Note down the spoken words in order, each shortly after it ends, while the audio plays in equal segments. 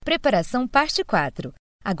Preparação parte 4.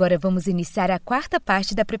 Agora vamos iniciar a quarta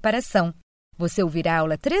parte da preparação. Você ouvirá a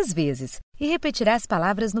aula 3 vezes e repetirá as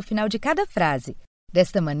palavras no final de cada frase.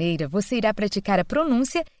 Desta maneira, você irá praticar a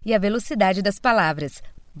pronúncia e a velocidade das palavras.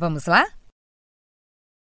 Vamos lá?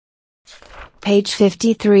 Page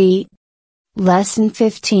 53, Lesson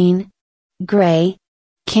 15, Gray,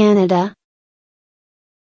 Canada.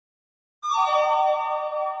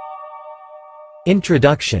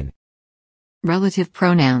 Introduction. Relative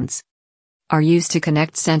pronouns are used to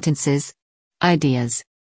connect sentences, ideas.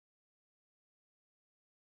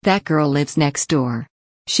 That girl lives next door.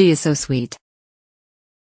 She is so sweet.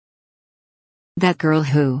 That girl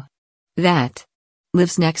who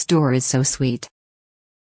lives next door is so sweet.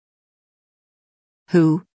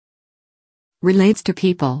 Who relates to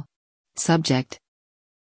people. Subject.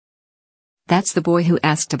 That's the boy who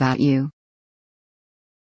asked about you.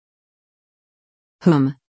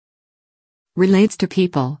 Whom relates to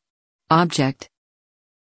people. Object.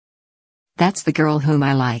 That's the girl whom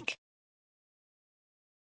I like.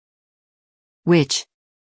 Which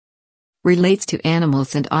relates to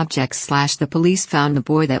animals and objects / the police found the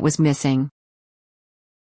boy that was missing.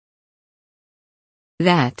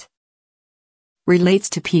 That relates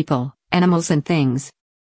to people, animals and things.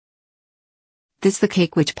 This the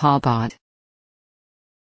cake which Paul bought.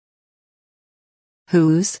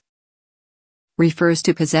 Whose refers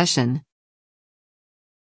to possession.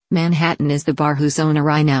 Manhattan is the bar whose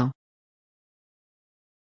owner I know.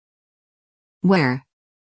 Where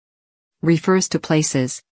refers to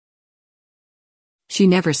places. She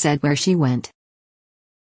never said where she went.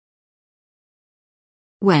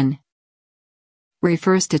 When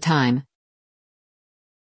refers to time.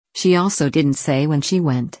 She also didn't say when she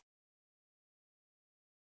went.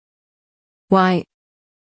 Why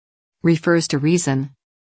refers to reason.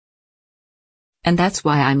 And that's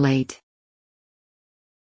why I'm late.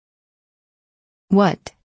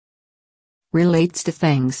 What relates to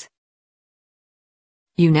things.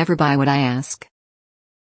 You never buy what I ask.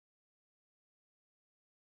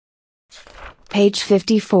 Page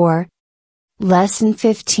 54, Lesson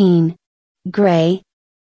 15, Gray.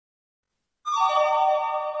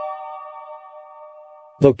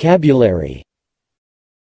 Vocabulary.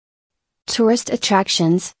 Tourist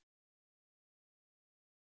attractions.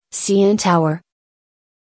 CN Tower.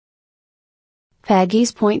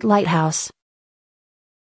 Peggy's Point Lighthouse.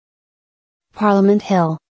 Parliament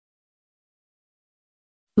Hill.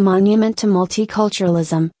 Monument to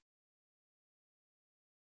Multiculturalism.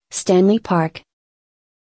 Stanley Park.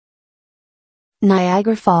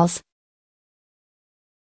 Niagara Falls.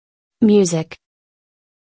 Music.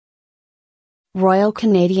 Royal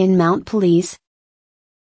Canadian Mounted Police.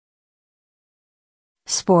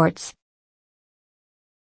 Sports.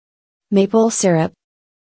 Maple syrup.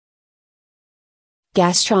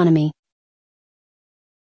 Gastronomy.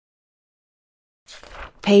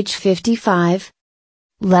 Page 55,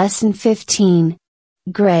 Lesson 15,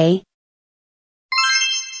 Gray.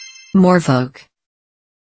 More Vogue.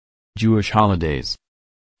 Jewish holidays.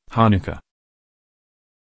 Hanukkah.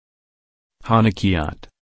 Hanukkot.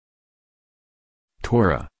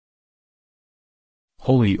 Torah.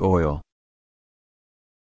 Holy oil.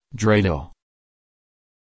 Dreidel.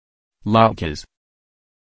 Latkes.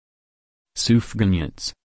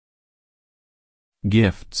 Sufganiyats.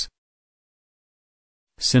 Gifts.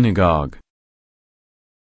 Synagogue.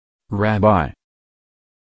 Rabbi.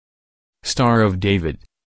 Star of David.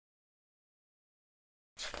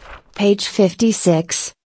 Page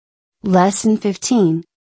 56, Lesson 15,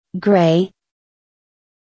 Gray.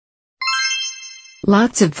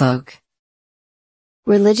 Lots of Vogue.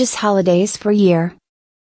 Religious holidays per year.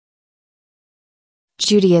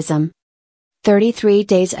 Judaism. 33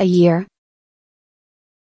 days a year.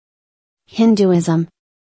 Hinduism.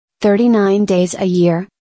 39 days a year.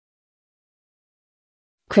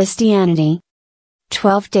 Christianity.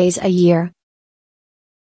 12 days a year.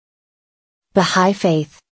 Baha'i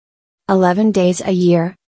Faith. 11 days a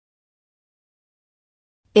year.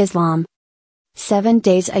 Islam. 7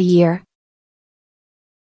 days a year.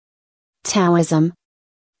 Taoism.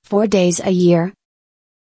 4 days a year.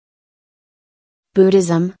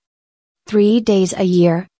 Buddhism. 3 days a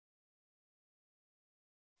year.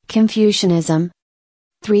 Confucianism.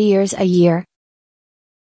 3 years a year.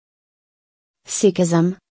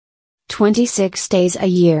 Sikhism. 26 days a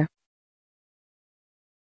year.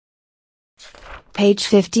 Page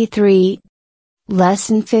 53,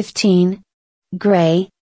 Lesson 15, Gray,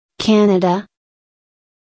 Canada.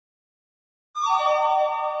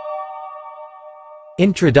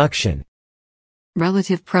 Introduction.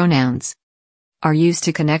 Relative pronouns are used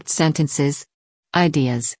to connect sentences,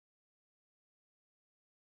 ideas.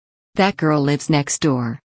 That girl lives next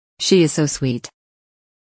door. She is so sweet.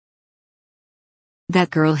 That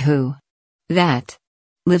girl who that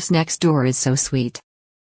lives next door is so sweet.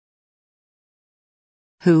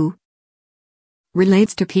 Who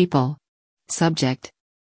relates to people. Subject.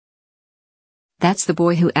 That's the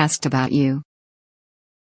boy who asked about you.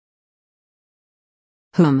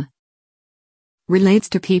 Whom relates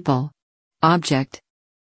to people. Object.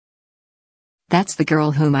 That's the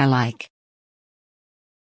girl whom I like.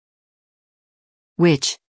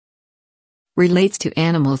 Which relates to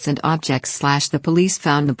animals and objects / the police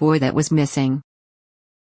found the boy that was missing.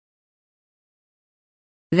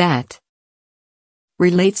 That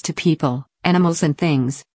relates to people, animals and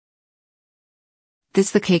things.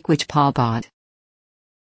 This the cake which Paul bought.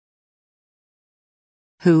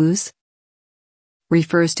 Whose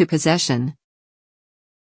refers to possession.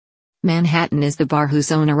 Manhattan is the bar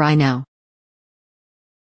whose owner I know.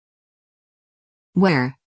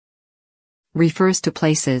 Where refers to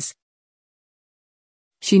places.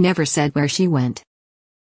 She never said where she went.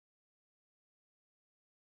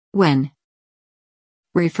 When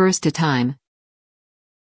refers to time.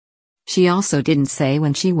 She also didn't say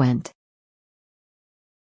when she went.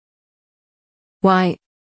 Why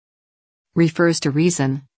refers to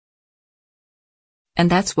reason. And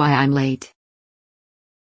that's why I'm late.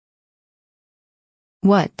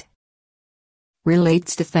 What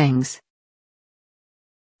relates to things.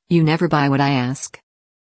 You never buy what I ask.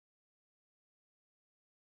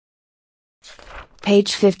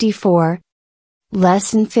 Page 54.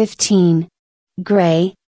 Lesson 15.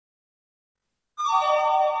 Gray.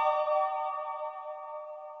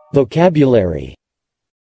 Vocabulary.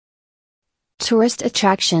 Tourist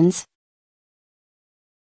attractions.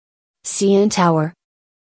 CN Tower.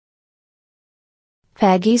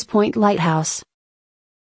 Peggy's Point Lighthouse.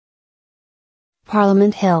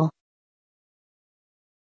 Parliament Hill.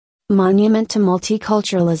 Monument to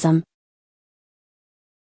Multiculturalism.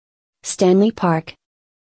 Stanley Park.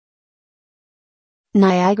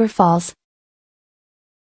 Niagara Falls.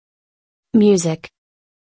 Music.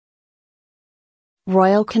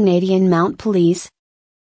 Royal Canadian Mount Police.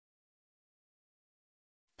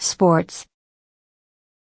 Sports.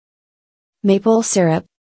 Maple syrup.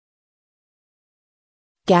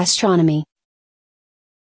 Gastronomy.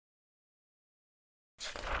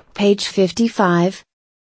 Page 55.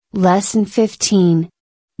 Lesson 15.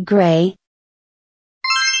 Gray.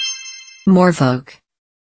 More Vogue.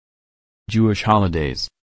 Jewish holidays.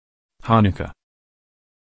 Hanukkah.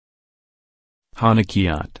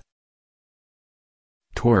 Hanukkot.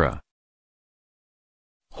 Torah.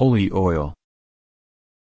 Holy oil.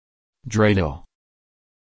 Dreidel.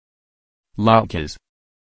 Latkes.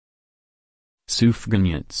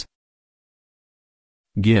 Sufganiyats.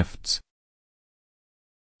 Gifts.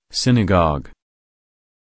 Synagogue.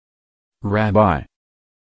 Rabbi.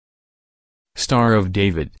 Star of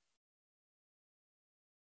David.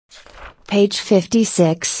 Page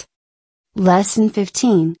 56. Lesson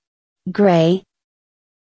 15. Gray.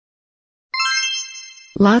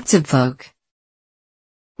 Lots of Vogue.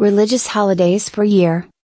 Religious holidays per year.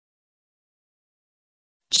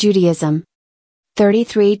 Judaism.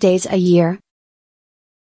 33 days a year.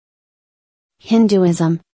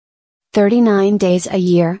 Hinduism. 39 days a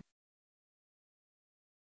year.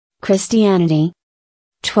 Christianity.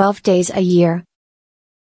 12 days a year.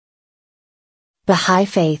 Bahá'í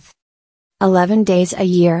Faith. 11 days a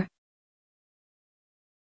year.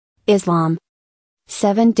 Islam.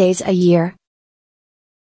 7 days a year.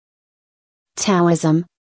 Taoism.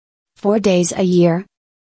 4 days a year.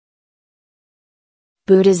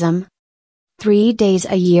 Buddhism. 3 days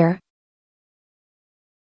a year.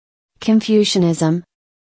 Confucianism.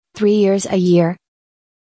 3 years a year.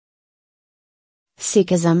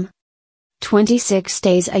 Sikhism. 26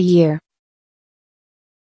 days a year.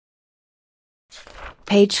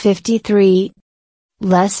 Page 53.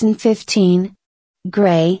 Lesson 15.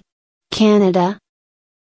 Gray. Canada.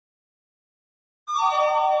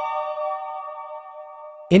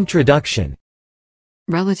 Introduction.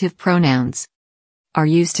 Relative pronouns are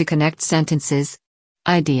used to connect sentences,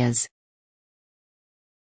 ideas.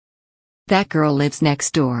 That girl lives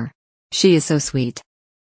next door. She is so sweet.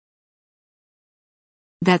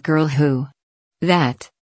 That girl who that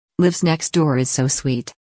lives next door is so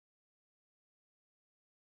sweet.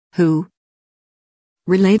 Who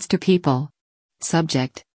relates to people.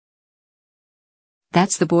 Subject.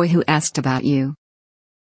 That's the boy who asked about you.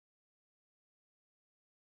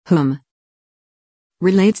 Whom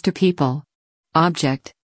relates to people.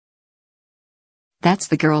 Object. That's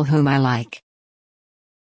the girl whom I like.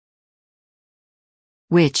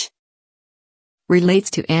 Which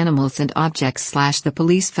Relates to animals and objects / the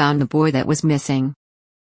police found the boy that was missing.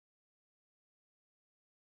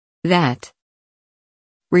 That.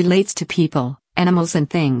 Relates to people, animals and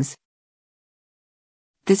things.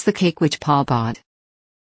 This the cake which Paul bought.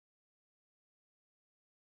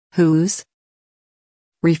 Whose?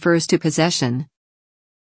 Refers to possession.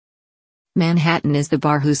 Manhattan is the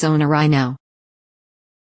bar whose owner I know.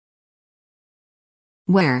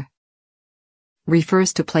 Where?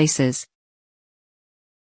 Refers to places.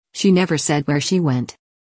 She never said where she went.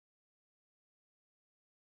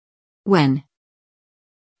 When?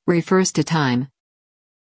 Refers to time.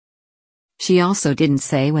 She also didn't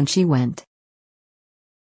say when she went.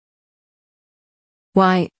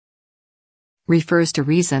 Why? Refers to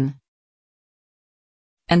reason.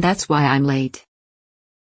 And that's why I'm late.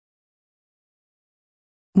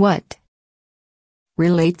 What?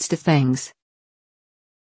 Relates to things.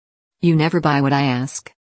 You never buy what I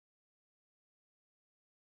ask.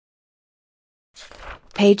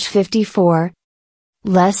 Page 54.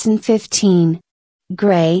 Lesson 15.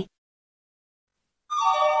 Gray.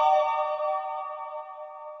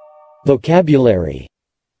 Vocabulary.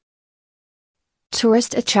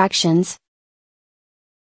 Tourist attractions.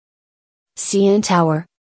 CN Tower.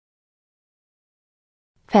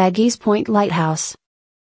 Peggy's Point Lighthouse.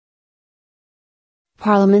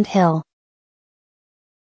 Parliament Hill.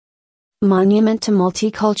 Monument to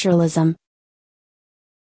Multiculturalism.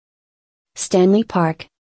 Stanley Park.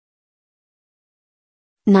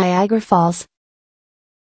 Niagara Falls.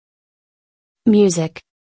 Music.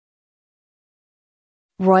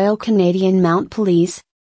 Royal Canadian Mount Police.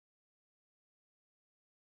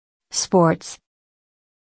 Sports.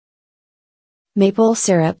 Maple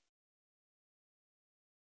syrup.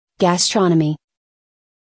 Gastronomy.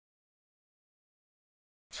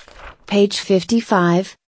 Page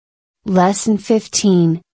 55. Lesson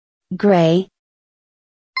 15. Gray.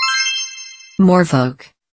 More folk.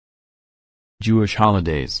 Jewish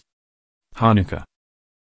holidays. Hanukkah.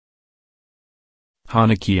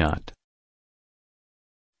 Hanukkot.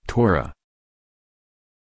 Torah.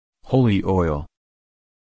 Holy oil.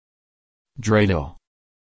 Dreidel.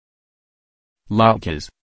 Latkes.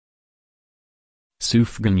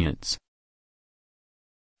 Sufganiyats.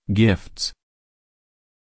 Gifts.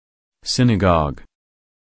 Synagogue.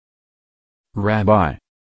 Rabbi.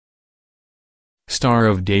 Star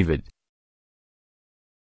of David.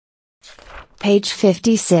 Page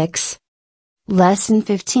 56. Lesson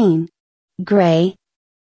 15. Gray.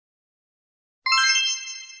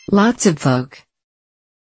 Lots of folk.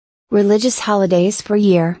 Religious holidays for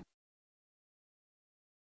year.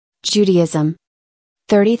 Judaism.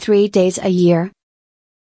 33 days a year.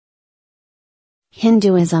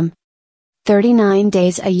 Hinduism. 39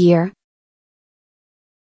 days a year.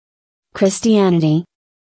 Christianity.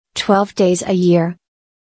 12 days a year.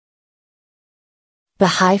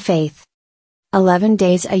 Baha'i Faith. 11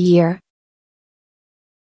 days a year.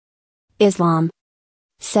 Islam.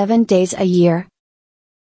 7 days a year.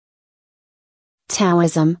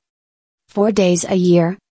 Taoism. 4 days a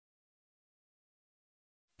year.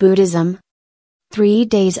 Buddhism. 3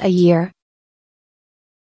 days a year.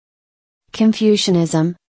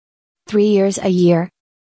 Confucianism. 3 years a year.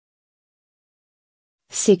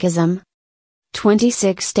 Sikhism.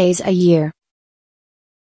 26 days a year.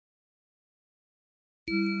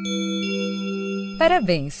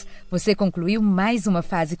 Parabéns! Você concluiu mais uma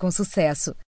fase com sucesso.